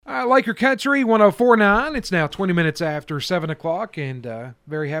Laker Country 104.9. It's now 20 minutes after 7 o'clock, and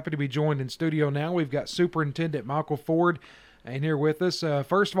very happy to be joined in studio now. We've got Superintendent Michael Ford and here with us.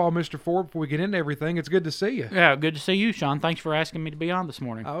 First of all, Mr. Ford, before we get into everything, it's good to see you. Yeah, good to see you, Sean. Thanks for asking me to be on this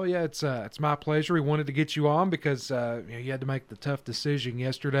morning. Oh, yeah, it's my pleasure. We wanted to get you on because you had to make the tough decision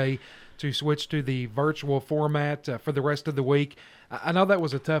yesterday to switch to the virtual format for the rest of the week. I know that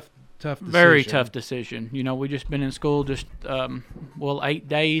was a tough decision. Very tough decision. You know, we just been in school 8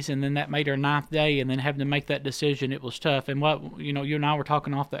 days, and then that made our 9th day, and then having to make that decision, it was tough. And you and I were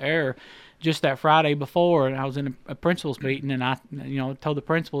talking off the air just that Friday before, and I was in a principal's meeting, and I, told the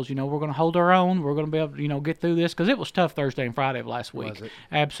principals, we're going to hold our own. We're going to be able to, get through this, because it was tough Thursday and Friday of last week. Was it?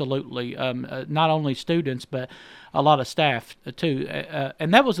 Absolutely. Not only students, but a lot of staff too.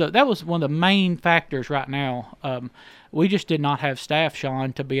 And that was one of the main factors right now. We just did not have staff,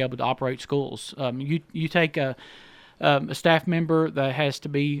 Sean, to be able to operate schools. You take a staff member that has to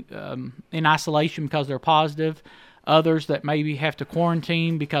be in isolation because they're positive, others that maybe have to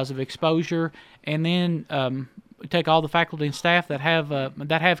quarantine because of exposure, and then take all the faculty and staff that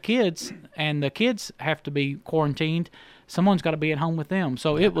have kids, and the kids have to be quarantined. Someone's got to be at home with them.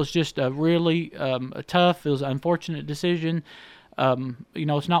 So it was just a really tough. It was an unfortunate decision.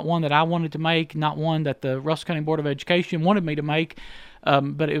 It's not one that I wanted to make, not one that the Russell County Board of Education wanted me to make,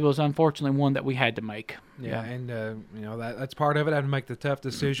 but it was unfortunately one that we had to make. Yeah, and that's part of it. I had to make the tough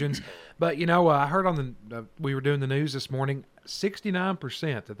decisions. But I heard on we were doing the news this morning,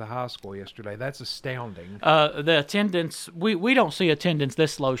 69% at the high school yesterday. That's astounding. The attendance, we don't see attendance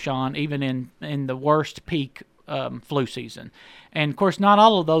this low, Sean, even in the worst peak flu season. And of course, not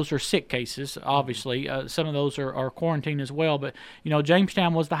all of those are sick cases, obviously. Some of those are quarantined as well. But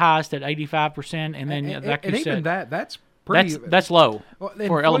Jamestown was the highest at 85%, and then like you said, even that's pretty. That's low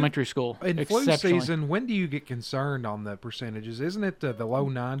for elementary school. In flu season, when do you get concerned on the percentages? Isn't it the low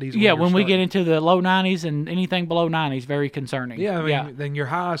 90s? Yeah, when we get into the low 90s, and anything below 90s, very concerning. Yeah, I mean, then your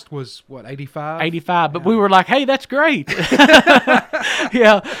highest was what, 85? 85, but we were like, hey, that's great.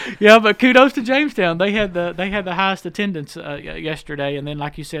 yeah, but kudos to Jamestown. They had the highest attendance yesterday, and then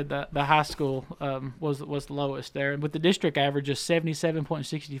like you said, the high school was the lowest there, and with the district average of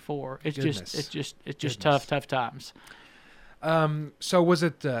 77.64. It's just tough times. So was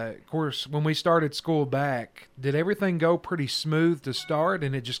it, of course, when we started school back, did everything go pretty smooth to start,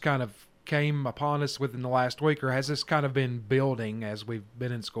 and it just kind of came upon us within the last week, or has this kind of been building as we've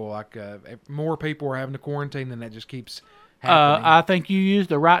been in school? Like more people are having to quarantine, and that just keeps happening? I think you used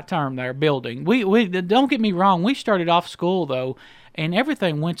the right term there, building. We don't get me wrong. We started off school though, and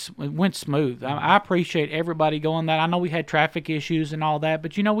everything went smooth. I appreciate everybody going that. I know we had traffic issues and all that,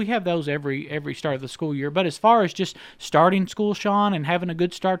 but we have those every start of the school year. But as far as just starting school, Sean, and having a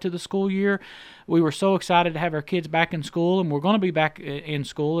good start to the school year, we were so excited to have our kids back in school, and we're going to be back in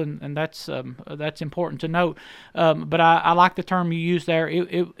school, and that's important to note. But I like the term you used there.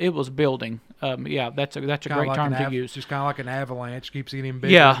 It was building. That's a great term to use. Just kind of like an avalanche, keeps getting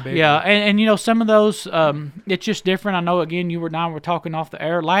bigger and bigger. Yeah, and some of those, it's just different. I know, again, you and I were talking off the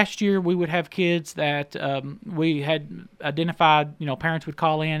air. Last year, we would have kids that we had identified, parents would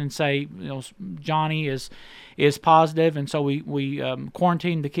call in and say, Johnny is positive, and so we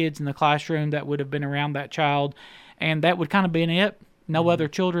quarantined the kids in the classroom that would have been around that child, and that would kind of been it. No other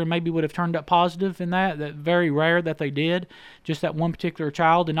children maybe would have turned up positive in that. That very rare that they did, just that one particular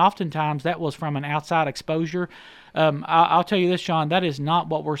child, and oftentimes that was from an outside exposure. I'll tell you this, Sean, that is not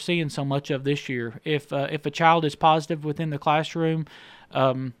what we're seeing so much of this year. If a child is positive within the classroom,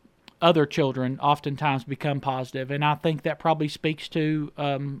 other children oftentimes become positive, and I think that probably speaks to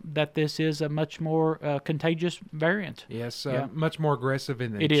that this is a much more contagious variant. Yes, much more aggressive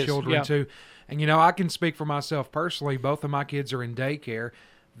in the children too. And I can speak for myself personally. Both of my kids are in daycare.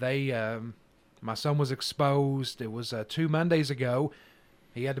 My son was exposed. It was 2 Mondays ago.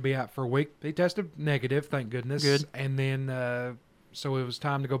 He had to be out for a week. He tested negative, thank goodness. Good. And then so it was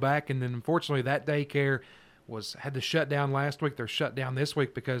time to go back. And then unfortunately that daycare had to shut down last week. They're shut down this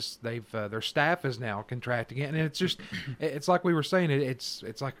week because their staff is now contracting it. And it's just it's like we were saying. It's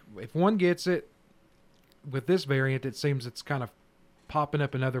like if one gets it with this variant, it seems it's kind of popping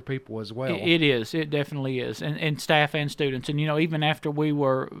up in other people as well. It is. It definitely is. And staff and students. And, even after we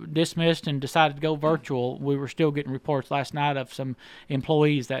were dismissed and decided to go virtual, we were still getting reports last night of some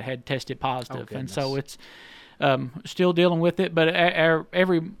employees that had tested positive. And so it's still dealing with it, but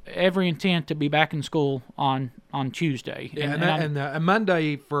every intent to be back in school on Tuesday. Yeah, and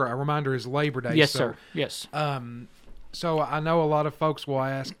Monday, for a reminder, is Labor Day. Yes, sir. Yes. So I know a lot of folks will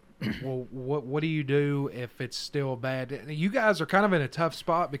ask, well, what do you do if it's still bad? You guys are kind of in a tough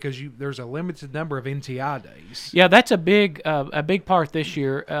spot because there's a limited number of NTI days. Yeah, that's a big part this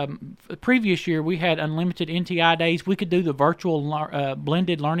year. The previous year we had unlimited NTI days. We could do the virtual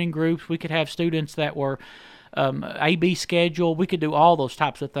blended learning groups. We could have students that were A/B schedule. We could do all those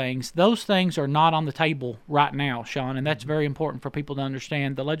types of things. Those things are not on the table right now, Sean, and that's very important for people to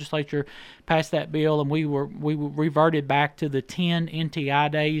understand. The legislature passed that bill, and we reverted back to the 10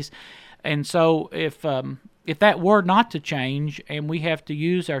 NTI days. And so if that were not to change and we have to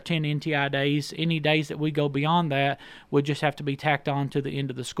use our 10 NTI days, any days that we go beyond that would just have to be tacked on to the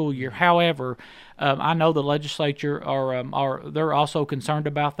end of the school year. However, I know the legislature they're also concerned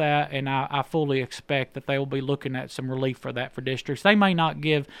about that, and I fully expect that they will be looking at some relief for that for districts. They may not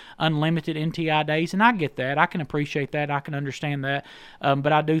give unlimited NTI days, and I get that. I can appreciate that. I can understand that.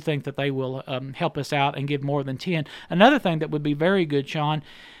 But I do think that they will help us out and give more than 10. Another thing that would be very good, Sean,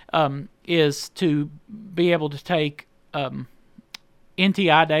 is to be able to take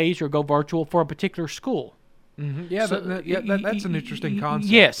NTI days or go virtual for a particular school. Mm-hmm. Yeah, so, that's an interesting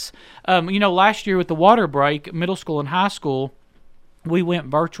concept. Yes. Last year with the water break, middle school and high school, we went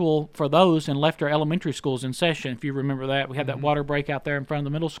virtual for those and left our elementary schools in session. If you remember that, we had that water break out there in front of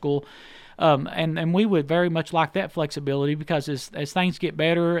the middle school. And we would very much like that flexibility because as things get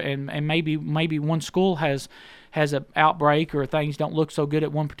better and maybe one school has an outbreak or things don't look so good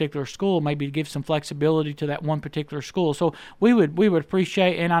at one particular school, maybe to give some flexibility to that one particular school. So we would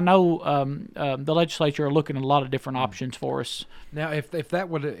appreciate, and I know the legislature are looking at a lot of different options for us. Now, if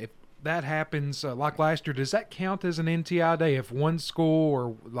that happens, like last year, does that count as an NTI day if one school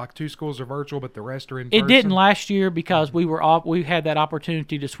or like two schools are virtual but the rest are in person? It didn't last year because we had that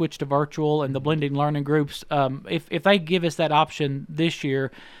opportunity to switch to virtual and the blended learning groups. If they give us that option this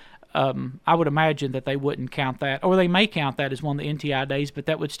year, I would imagine that they wouldn't count that, or they may count that as one of the NTI days, but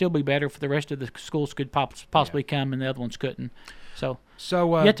that would still be better for the rest of the schools could possibly come and the other ones couldn't. So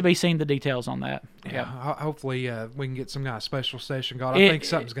yet to be seen the details on that. Yeah. Hopefully we can get some kind of special session going. I think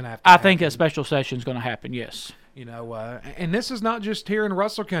something's going to have to happen. I think a special session is going to happen, yes. And this is not just here in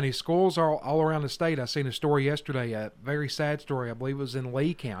Russell County. Schools are all around the state. I seen a story yesterday, a very sad story. I believe it was in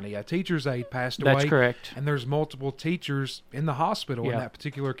Lee County. A teacher's aide passed away. That's correct. And there's multiple teachers in the hospital in that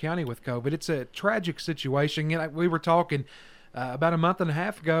particular county with COVID. It's a tragic situation. We were talking about a month and a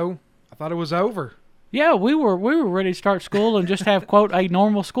half ago. I thought it was over. Yeah, we were ready to start school and just have, quote, a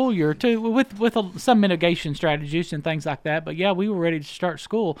normal school year too, with some mitigation strategies and things like that. But yeah, we were ready to start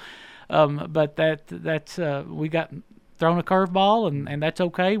school. But that's we got thrown a curveball, and that's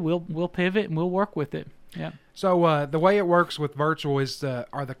okay. We'll pivot and we'll work with it. Yeah. So the way it works with virtual is,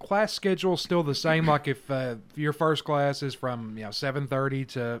 are the class schedules still the same? Like if your first class is from 7:30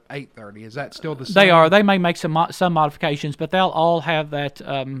 to 8:30, is that still the same? They are. They may make some modifications, but they'll all have that.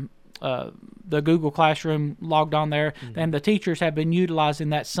 The Google Classroom logged on there, and the teachers have been utilizing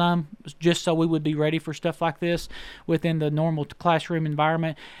that some just so we would be ready for stuff like this within the normal classroom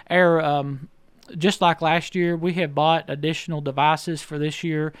environment. Just like last year, we have bought additional devices for this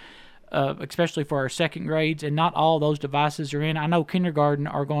year, especially for our second grades, and not all those devices are in. I know kindergarten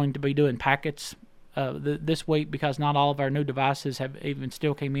are going to be doing packets this week because not all of our new devices have even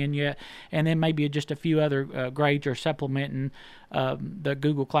still came in yet, and then maybe just a few other grades are supplementing the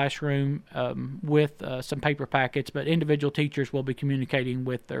Google Classroom with some paper packets, but individual teachers will be communicating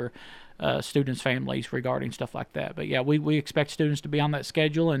with their students' families regarding stuff like that. But yeah, we expect students to be on that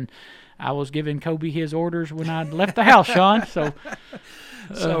schedule, and I was giving Kobe his orders when I left the house, Sean. So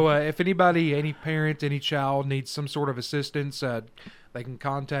if anybody, any parent, any child needs some sort of assistance, they can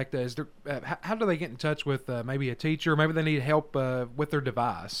contact us. How do they get in touch with maybe a teacher? Maybe they need help with their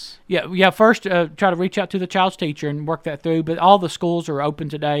device. Yeah. First, try to reach out to the child's teacher and work that through. But all the schools are open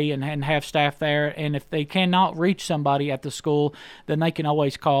today and have staff there. And if they cannot reach somebody at the school, then they can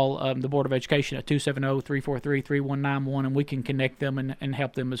always call the Board of Education at 270-343-3191, and we can connect them and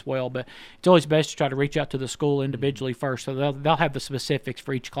help them as well. But it's always best to try to reach out to the school individually first, so they'll have the specifics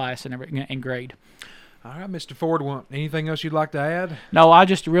for each class and grade. All right, Mr. Ford, anything else you'd like to add? No, I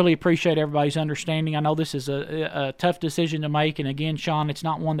just really appreciate everybody's understanding. I know this is a tough decision to make, and again, Sean, it's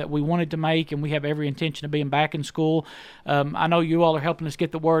not one that we wanted to make, and we have every intention of being back in school. I know you all are helping us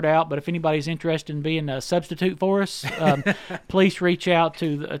get the word out, but if anybody's interested in being a substitute for us, please reach out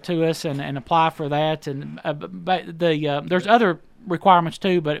to us and apply for that. And there's other requirements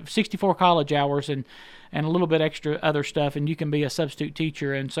too, but 64 college hours and a little bit extra other stuff, and you can be a substitute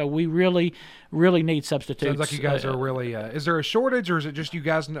teacher. And so we really, really need substitutes. Sounds like you guys are really. Is there a shortage, or is it just you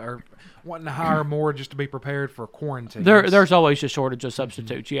guys are wanting to hire more just to be prepared for quarantine. There's always a shortage of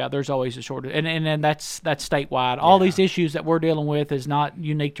substitutes. Yeah, there's always a shortage, and that's statewide. All these issues that we're dealing with is not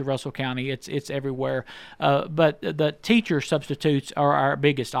unique to Russell County. It's everywhere. But the teacher substitutes are our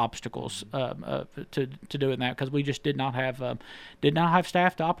biggest obstacles to doing that, because we just did not have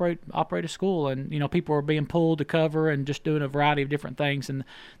staff to operate a school, and people were being pulled to cover and just doing a variety of different things, and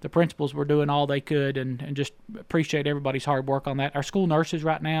the principals were doing all they could, and just appreciate everybody's hard work on that. Our school nurses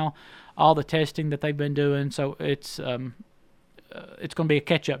right now, all the testing that they've been doing, so it's going to be a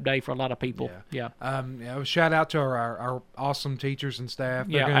catch-up day for a lot of people. Yeah. Shout out to our awesome teachers and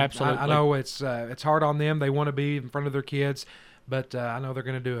staff. Absolutely. I know it's hard on them. They want to be in front of their kids, but I know they're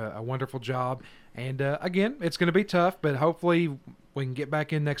going to do a wonderful job. And again, it's going to be tough, but hopefully we can get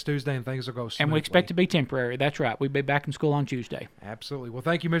back in next Tuesday and things will go smoothly. And we expect to be temporary. That's right. We'll be back in school on Tuesday. Absolutely. Well,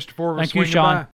 thank you, Mr. Forbes. Thank you, Sean.